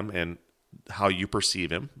about him and how you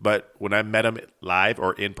perceive him. But when I met him live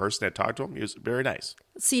or in person and talked to him, he was very nice.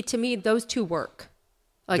 See, to me, those two work.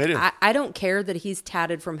 Like, I don't care that he's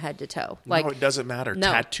tatted from head to toe. Like, no, it doesn't matter.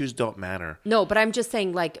 No. Tattoos don't matter. No, but I'm just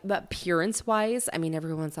saying, like, appearance-wise, I mean,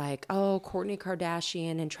 everyone's like, oh, Kourtney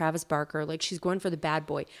Kardashian and Travis Barker, like, she's going for the bad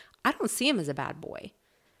boy. I don't see him as a bad boy.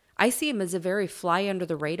 I see him as a very fly under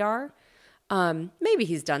the radar, Maybe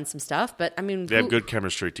he's done some stuff, but I mean, They have good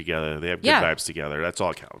chemistry together. They have good vibes together. That's all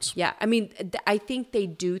that counts. Yeah. I mean, I think they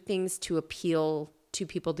do things to appeal to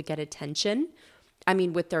people to get attention. I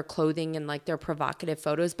mean, with their clothing and like their provocative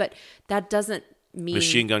photos, but that doesn't mean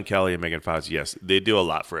Machine Gun Kelly and Megan Fox, yes, they do a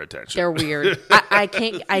lot for attention. they're weird. I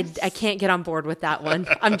can't get on board with that one.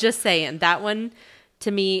 I'm just saying that one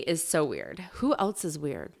to me is so weird. Who else is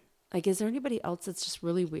weird? Like, is there anybody else that's just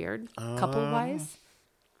really weird, couple wise?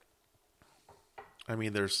 I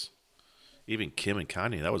mean, there's even Kim and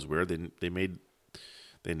Kanye. That was weird.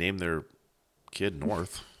 They named their kid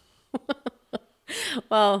North.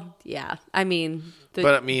 Well, yeah. I mean, I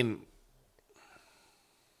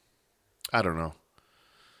don't know.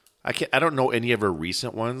 I don't know any of her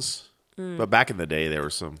recent ones, but back in the day there were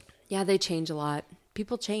some. Yeah, they change a lot.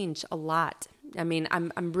 People change a lot. I mean,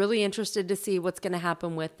 I'm really interested to see what's going to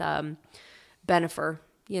happen with Bennifer.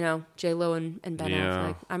 You know, J-Lo and Ben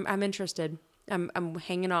Affleck. I'm interested. I'm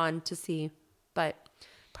hanging on to see, but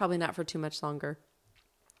probably not for too much longer.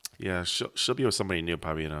 Yeah, she'll be with somebody new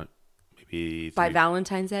probably in maybe by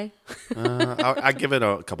Valentine's Day. I'll give it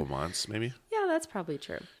a couple months, maybe. Yeah, that's probably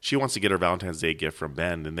true. She wants to get her Valentine's Day gift from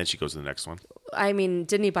Ben, and then she goes to the next one. I mean,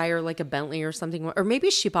 didn't he buy her like a Bentley or something? Or maybe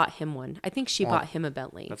she bought him one. I think she bought him a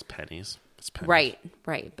Bentley. That's pennies. Right.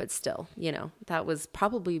 But still, you know, that was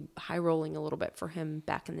probably high rolling a little bit for him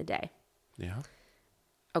back in the day. Yeah.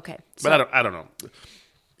 Okay. So, but I don't know.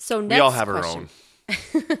 So next we all have question. our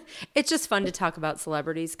own. It's just fun to talk about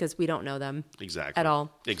celebrities because we don't know them at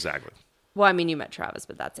all. Exactly. Well, I mean, you met Travis,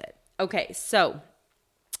 but that's it. Okay. So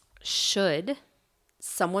should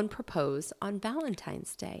someone propose on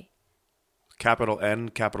Valentine's Day? Capital N,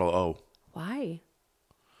 capital O. Why?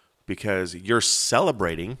 Because you're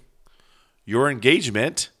celebrating your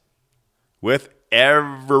engagement with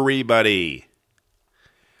everybody.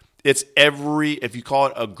 It's if you call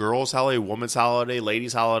it a girl's holiday, woman's holiday,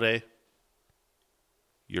 ladies' holiday,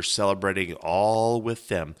 you're celebrating all with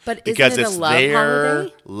them. But isn't it a love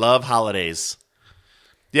holiday? Love holidays.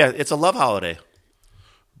 Yeah, it's a love holiday.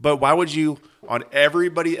 But why would you, on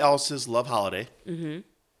everybody else's love holiday, do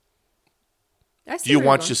you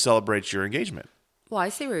want to celebrate your engagement? Well, I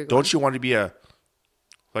see where you're going. Don't you want to be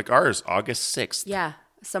like ours, August 6th? Yeah.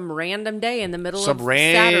 Some random day in the middle of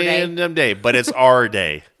Saturday. Some random day, but it's our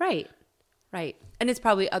day. Right. And it's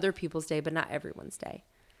probably other people's day, but not everyone's day.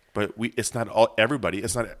 But it's not everybody.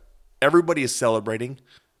 It's not everybody is celebrating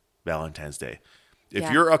Valentine's Day.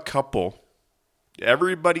 If you're a couple,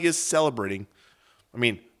 everybody is celebrating. I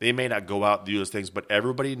mean, they may not go out and do those things, but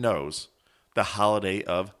everybody knows the holiday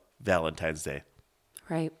of Valentine's Day.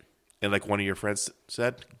 Right. And like one of your friends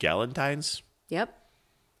said, Galentines. Yep.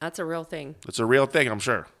 That's a real thing. It's a real thing, I'm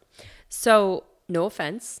sure. So, no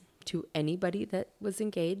offense to anybody that was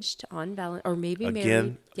engaged on Valentine or maybe married.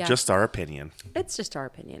 Again, just our opinion. It's just our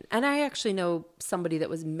opinion. And I actually know somebody that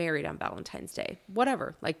was married on Valentine's Day.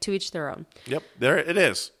 Whatever. Like, to each their own. Yep, there it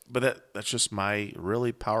is. But that's just my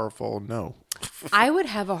really powerful no. I would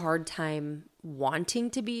have a hard time wanting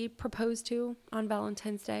to be proposed to on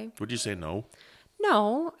Valentine's Day. Would you say no?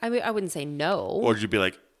 No. I mean, I wouldn't say no. Or would you be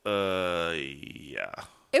like, yeah.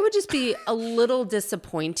 It would just be a little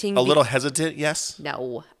disappointing. A little hesitant, yes?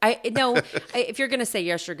 No. If you're going to say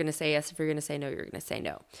yes, you're going to say yes. If you're going to say no, you're going to say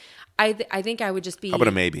no. I think I would just be... How about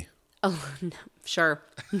a maybe? Oh, no, sure.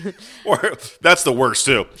 Or that's the worst,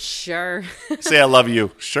 too. Sure. Say I love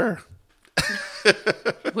you. Sure.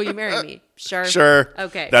 Will you marry me? Sure. Sure.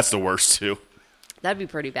 Okay. That's the worst, too. That'd be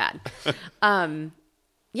pretty bad.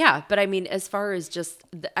 Yeah, but I mean, as far as just...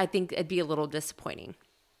 I think it'd be a little disappointing.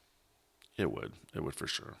 It would for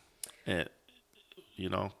sure. And,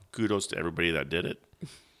 kudos to everybody that did it.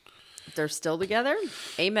 They're still together?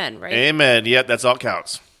 Amen, right? Amen. Yeah, that's all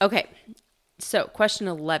counts. Okay. So, question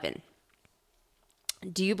 11.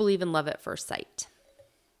 Do you believe in love at first sight?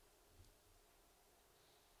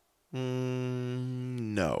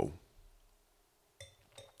 No.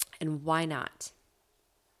 And why not?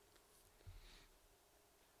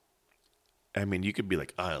 I mean, you could be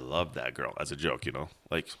like, oh, I love that girl as a joke,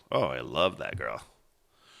 like, oh, I love that girl.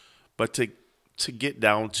 But to get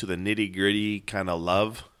down to the nitty gritty kind of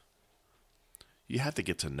love, you have to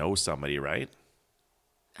get to know somebody, right?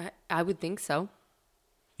 I would think so.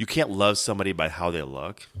 You can't love somebody by how they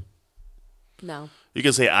look. No. You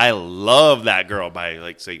can say, I love that girl by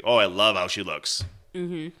like saying, oh, I love how she looks.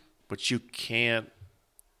 Mm-hmm. But you can't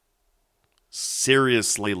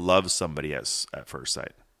seriously love somebody at first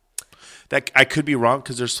sight. That I could be wrong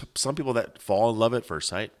because there's some people that fall in love at first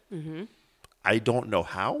sight. Mm-hmm. I don't know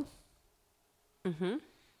how. Mm-hmm.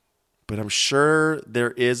 But I'm sure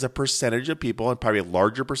there is a percentage of people, and probably a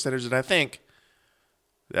larger percentage than I think,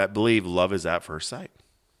 that believe love is at first sight.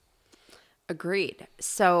 Agreed.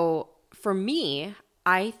 So for me,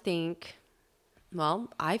 I feel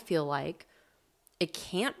like it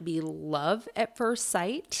can't be love at first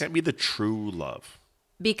sight. Can't be the true love.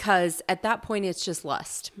 Because at that point, it's just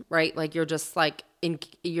lust, right? Like you're just like,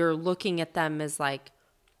 you're looking at them as like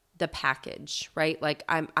the package, right? Like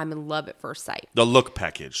I'm in love at first sight. The look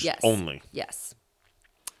package. Yes. Only. Yes.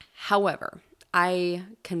 However, I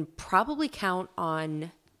can probably count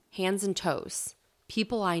on hands and toes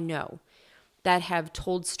people I know that have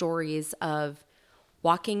told stories of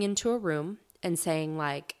walking into a room and saying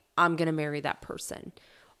like, I'm going to marry that person.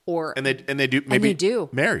 Or and they do maybe they do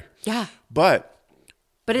marry. Yeah. But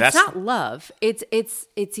it's not love. It's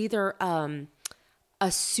either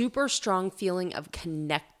a super strong feeling of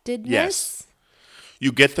connectedness. Yes.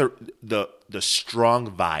 You get the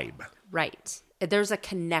strong vibe. Right. There's a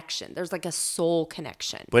connection. There's like a soul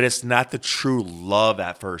connection. But it's not the true love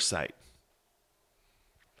at first sight.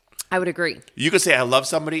 I would agree. You could say I love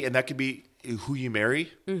somebody, and that could be who you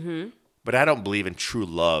marry. Mm-hmm. But I don't believe in true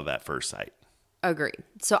love at first sight. Agreed.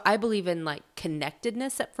 So I believe in like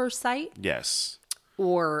connectedness at first sight. Yes.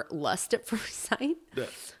 Or lust at first sight.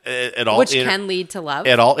 Which can lead to love.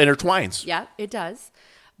 It all intertwines. Yeah, it does.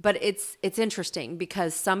 But it's interesting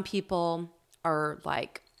because some people are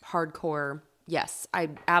like hardcore. Yes, I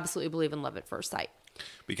absolutely believe in love at first sight.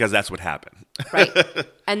 Because that's what happened. Right.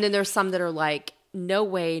 And then there's some that are like, no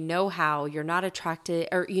way, no how, you're not attracted,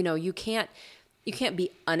 or, you can't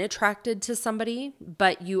be unattracted to somebody,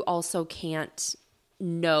 but you also can't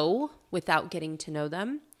know without getting to know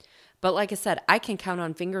them. But like I said, I can count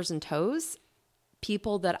on fingers and toes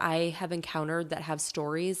people that I have encountered that have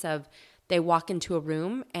stories of they walk into a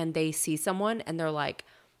room and they see someone and they're like,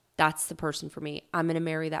 that's the person for me. I'm going to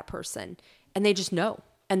marry that person. And they just know.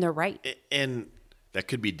 And they're right. And that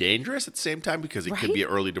could be dangerous at the same time because it could be an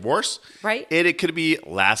early divorce. Right. And it could be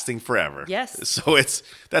lasting forever. Yes. So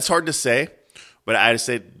that's hard to say. But I just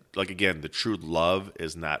say, like, again, the true love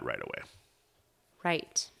is not right away.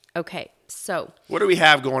 Right. Okay. So what do we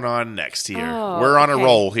have going on next here? We're on a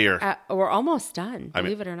roll here. We're almost done,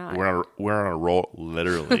 believe it or not. We're on a roll,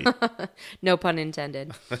 literally. No pun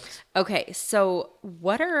intended. Okay. So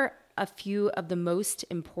what are a few of the most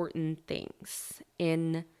important things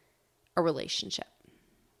in a relationship?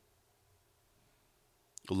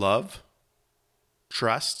 Love,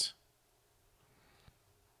 trust,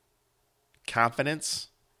 confidence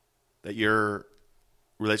that your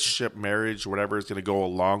relationship, marriage, whatever is going to go a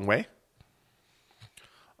long way.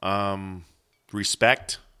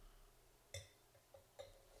 Respect.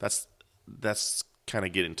 That's kind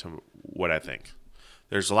of getting to what I think.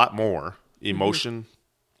 There's a lot more. Emotion,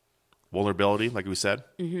 vulnerability, like we said.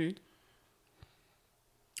 Mm-hmm.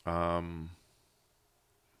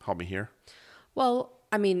 Help me here. Well,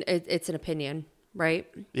 I mean, it's an opinion, right?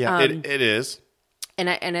 Yeah, it is. And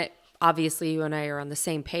it obviously you and I are on the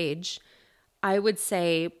same page. I would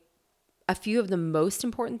say a few of the most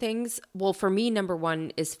important things. Well, for me, number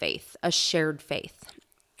one is faith, a shared faith.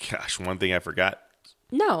 Gosh, one thing I forgot.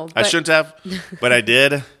 No, I shouldn't have, but I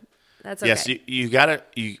did. That's okay. Yes,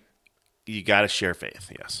 you gotta share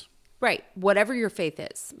faith. Yes, right. Whatever your faith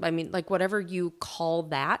is, I mean, like whatever you call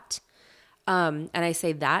that, and I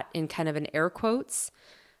say that in kind of an air quotes.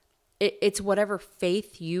 It's whatever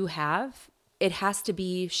faith you have. It has to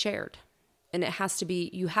be shared. And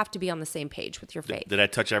you have to be on the same page with your faith. Did I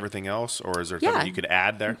touch everything else, or is there something you could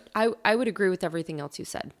add there? I would agree with everything else you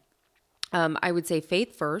said. I would say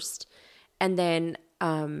faith first, and then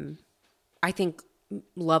I think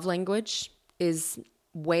love language is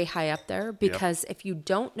way high up there because if you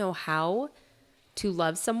don't know how to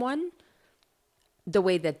love someone the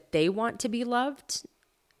way that they want to be loved,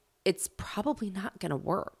 it's probably not going to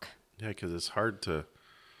work. Yeah, because it's hard to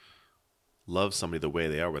love somebody the way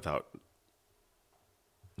they are without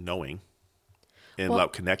knowing and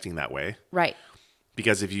without connecting that way. Right.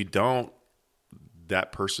 Because if you don't,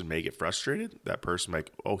 that person may get frustrated. That person might,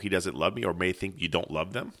 he doesn't love me, or may think you don't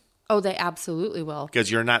love them. Oh, they absolutely will. Because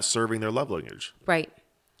you're not serving their love language. Right.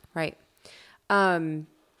 Right. And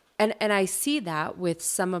I see that with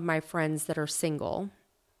some of my friends that are single,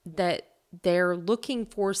 that they're looking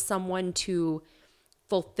for someone to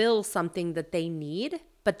fulfill something that they need,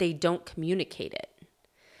 but they don't communicate it.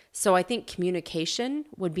 So I think communication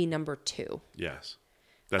would be number 2. Yes.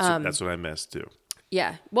 That's what I missed too.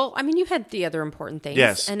 Yeah. Well, I mean, you had the other important things.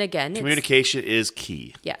 Yes. And again, communication is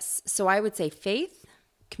key. Yes. So I would say faith,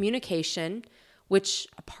 communication, which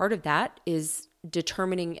a part of that is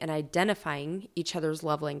determining and identifying each other's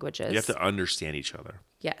love languages. You have to understand each other.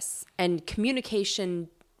 Yes. And communication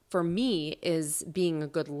for me is being a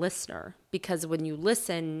good listener, because when you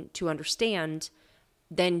listen to understand,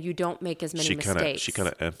 then you don't make as many mistakes. She kind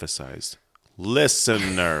of emphasized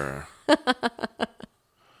listener.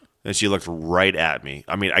 And she looked right at me.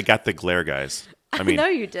 I mean, I got the glare, guys. I mean, no,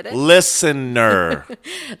 you didn't. Listener.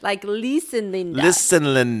 Like, listen, Linda.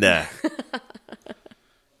 Listen, Linda.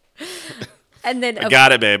 And then I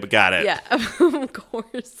got it, babe. Got it. Yeah, of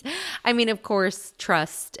course. I mean, of course,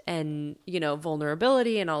 trust and,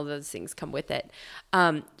 vulnerability and all those things come with it.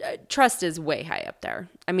 Trust is way high up there.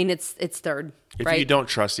 I mean, it's third, right? If you don't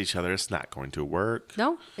trust each other, it's not going to work.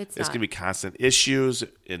 No, it's not. It's going to be constant issues,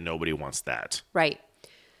 and nobody wants that. Right.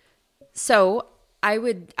 So I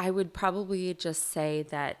would probably just say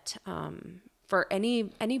that for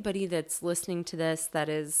anybody that's listening to this that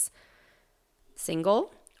is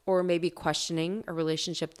single, or maybe questioning a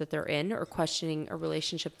relationship that they're in, or questioning a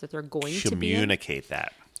relationship that they're going to be in. Communicate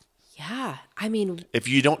that. Yeah. I mean, if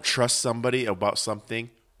you don't trust somebody about something,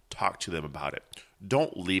 talk to them about it.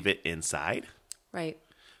 Don't leave it inside. Right.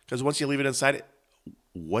 Because once you leave it inside,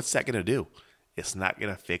 what's that going to do? It's not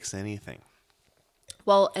going to fix anything.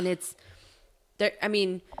 Well, and it's there. I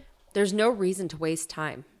mean, there's no reason to waste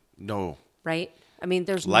time. No. Right. I mean,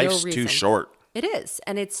 there's Life's no reason. Too short. It is.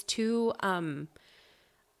 And it's too,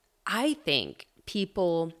 I think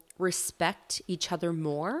people respect each other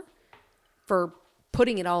more for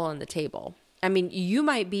putting it all on the table. I mean, you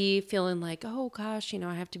might be feeling like, oh gosh,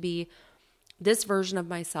 I have to be this version of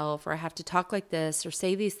myself, or I have to talk like this, or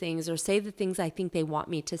say these things, or say the things I think they want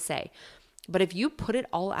me to say. But if you put it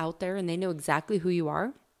all out there and they know exactly who you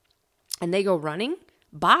are and they go running,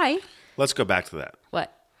 bye. Let's go back to that.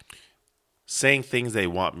 What? Saying things they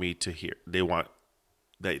want me to hear. They want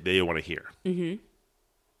to hear. Mm-hmm.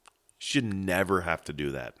 Should never have to do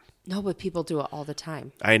that. No, but people do it all the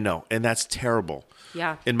time. I know, and that's terrible.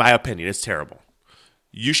 Yeah. In my opinion, it's terrible.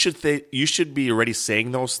 You should be already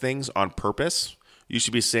saying those things on purpose. You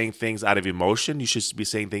should be saying things out of emotion. You should be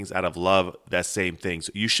saying things out of love, that same things.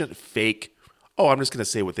 You shouldn't fake, oh, I'm just going to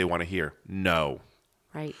say what they want to hear. No.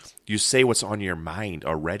 Right. You say what's on your mind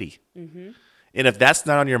already. Mm-hmm. And if that's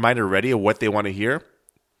not on your mind already of what they want to hear,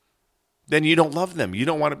 then you don't love them. You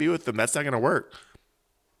don't want to be with them. That's not going to work.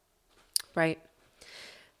 Right.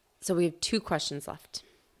 So we have 2 questions left.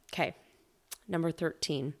 Okay. Number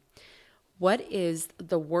 13. What is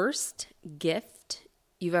the worst gift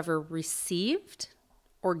you've ever received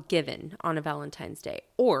or given on a Valentine's Day?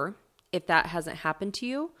 Or if that hasn't happened to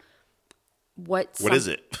you, what is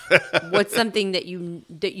it? What's something that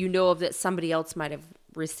you know of that somebody else might have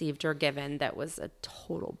received or given that was a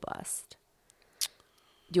total bust?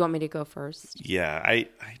 Do you want me to go first? Yeah, I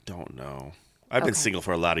don't know. I've been single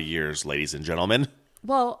for a lot of years, ladies and gentlemen.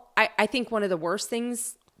 Well, I think one of the worst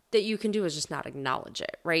things that you can do is just not acknowledge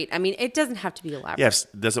it, right? I mean, it doesn't have to be elaborate.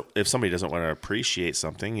 Yeah, if somebody doesn't want to appreciate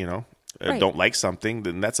something, Right. don't like something,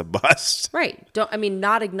 then that's a bust. Right.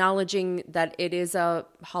 Not acknowledging that it is a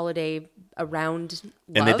holiday around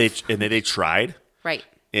love. And that they tried. Right.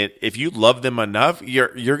 And if you love them enough, you're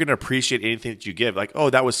going to appreciate anything that you give. Like, oh,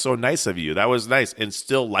 that was so nice of you. That was nice. And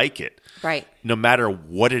still like it. Right. No matter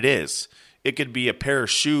what it is. It could be a pair of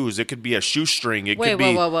shoes. It could be a shoestring.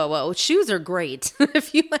 Whoa. Shoes are great.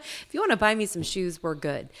 If you want to buy me some shoes, we're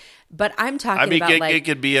good. But I'm talking about it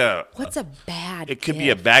could be what's a bad It could gift? be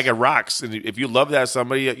a bag of rocks. And if you love that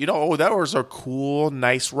somebody, oh, that was a cool,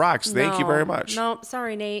 nice rocks. Thank you very much. No,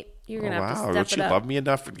 sorry, Nate. You're going to have to step don't it you up. love me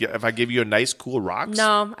enough if I give you a nice, cool rocks?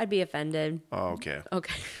 No, I'd be offended. Oh, okay.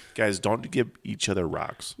 Okay. Guys, don't give each other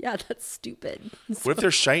rocks. Yeah, that's stupid. What if they're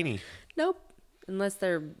shiny? Nope. Unless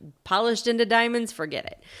they're polished into diamonds, forget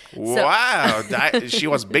it. Wow. She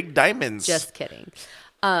wants big diamonds. Just kidding.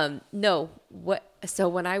 No. So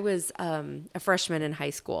when I was a freshman in high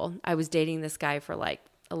school, I was dating this guy for like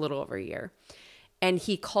a little over a year. And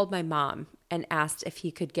he called my mom and asked if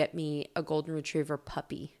he could get me a golden retriever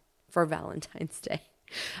puppy for Valentine's Day.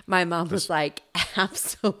 My mom was like,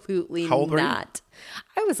 absolutely How old not.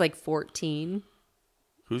 I was like 14.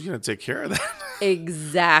 Who's going to take care of that?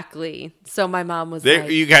 Exactly. So my mom was like...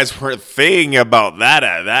 You guys weren't thinking about that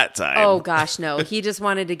at that time. Oh, gosh, no. He just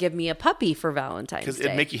wanted to give me a puppy for Valentine's Day. Because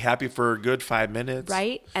it'd make you happy for a good 5 minutes.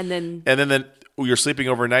 Right? And then you're sleeping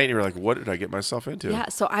overnight and you're like, what did I get myself into? Yeah,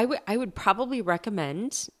 so I would probably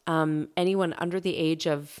recommend anyone under the age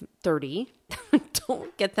of 30,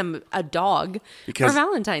 don't get them a dog for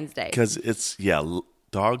Valentine's Day. Because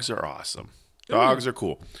dogs are awesome. Dogs are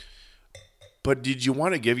cool. But did you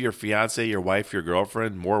want to give your fiance, your wife, your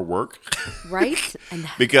girlfriend more work? Right?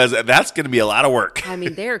 Because that's going to be a lot of work. I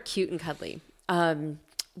mean, they're cute and cuddly.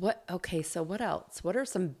 What? Okay, so what else? What are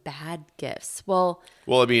some bad gifts? Well,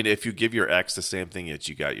 Well, I mean, if you give your ex the same thing that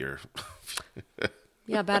you got your...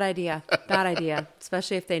 yeah, bad idea. Bad idea.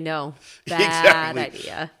 Especially if they know. Bad Exactly.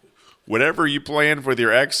 idea. Whatever you planned with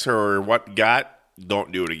your ex or what got,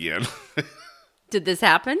 don't do it again. Did this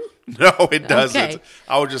happen? No, it doesn't. Okay.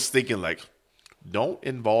 I was just thinking, like, don't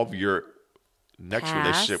involve your next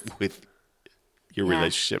Past. relationship with your Yeah.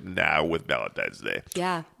 relationship now with Valentine's Day.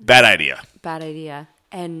 Yeah, Bad idea. bad idea.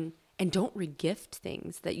 And don't regift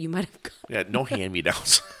things that you might have gotten. Yeah, no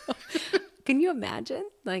hand-me-downs. Can you imagine?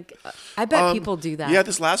 Like, I bet people do that. Yeah,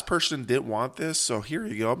 this last person didn't want this, so here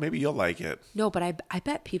you go. Maybe you'll like it. No, but I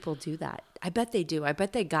bet people do that. I bet they do. I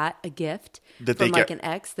bet they got a gift That from they like get- an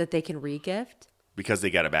ex that they can re-gift. Because they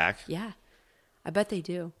got it back. Yeah, I bet they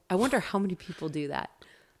do. I wonder how many people do that.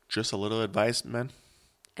 Just a little advice, men.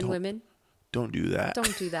 And women, Don't do that.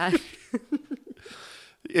 don't do that.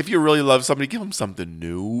 If you really love somebody, give them something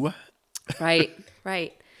new. Right,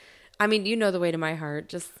 right. I mean, you know the way to my heart.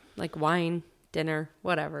 Just like wine, dinner,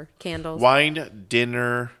 whatever, candles. Wine,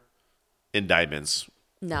 dinner, and diamonds.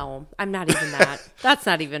 No, I'm not even that. That's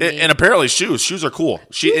not even me. And apparently shoes. Shoes are cool.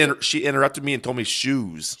 She interrupted me and told me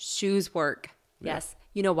shoes. Shoes work. Yes.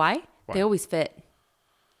 You know why? Why? They always fit.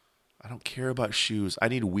 I don't care about shoes. I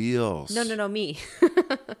need wheels. No, me.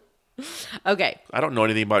 Okay. I don't know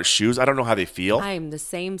anything about shoes. I don't know how they feel. I am the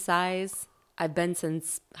same size I've been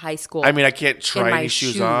since high school. I mean, I can't In try my any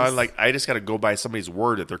shoes shoes. on. Like, I just got to go by somebody's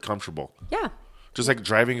word that they're comfortable. Yeah. Just like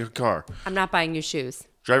driving a car. I'm not buying you shoes.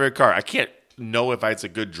 Driving a car. I can't know if it's a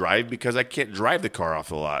good drive because I can't drive the car off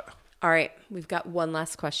the lot. All right. We've got one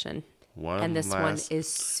last question. And this one last-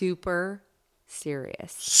 is super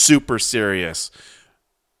serious. Super serious.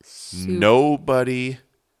 Nobody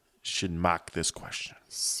should mock this question.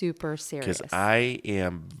 Super serious. Because I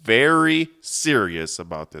am very serious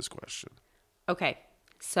about this question. Okay.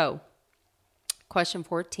 So, question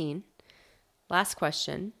 14. Last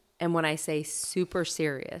question. And when I say super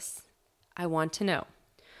serious, I want to know,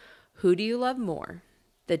 who do you love more?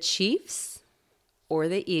 The Chiefs or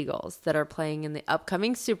the Eagles that are playing in the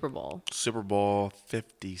upcoming Super Bowl Super Bowl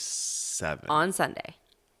 57. on Sunday?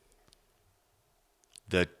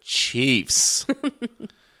 The Chiefs.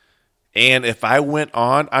 And if I went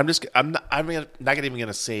on, I'm not even going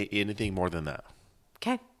to say anything more than that.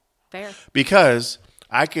 Okay. Fair. Because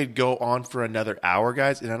I could go on for another hour,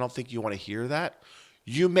 guys, and I don't think you want to hear that.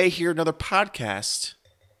 You may hear another podcast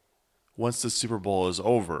once the Super Bowl is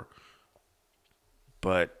over.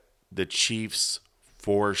 But the Chiefs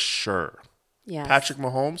for sure. Yes. Patrick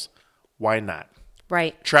Mahomes, why not?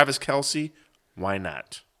 Right. Travis Kelce, why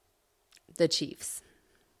not? The Chiefs.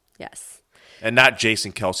 Yes. And not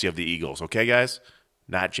Jason Kelce of the Eagles, okay, guys?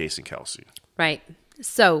 Not Jason Kelce. Right.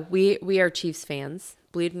 So we are Chiefs fans,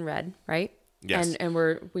 bleed and red, right? Yes. And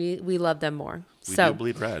we love them more. We so do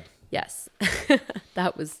bleed red. yes,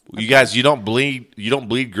 that was You guys, you don't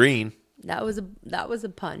bleed green. that was a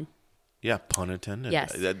pun. Yeah, pun intended.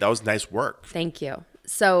 Yes. That was nice work. Thank you.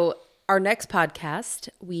 So our next podcast,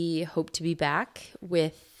 we hope to be back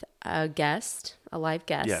with a guest, a live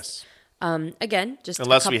guest. Yes. Again, just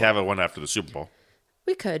Unless we have a one after the Super Bowl.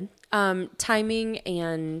 we could. Timing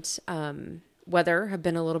and weather have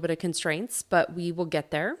been a little bit of constraints, but we will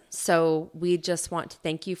get there. So we just want to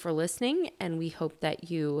thank you for listening, and we hope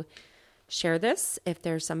that you share this if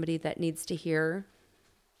there's somebody that needs to hear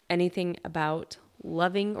anything about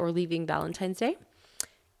loving or leaving Valentine's Day.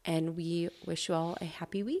 And we wish you all a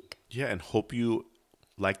happy week. Yeah, and hope you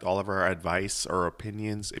liked all of our advice or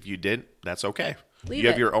opinions. If you didn't, that's okay. Leave You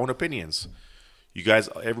have it. your own opinions. You guys,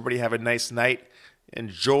 everybody have a nice night.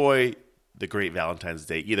 Enjoy the great Valentine's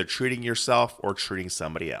Day, either treating yourself or treating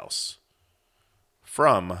somebody else.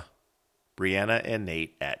 From Brianna and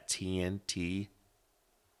Nate at TnT.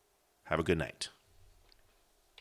 Have a good night.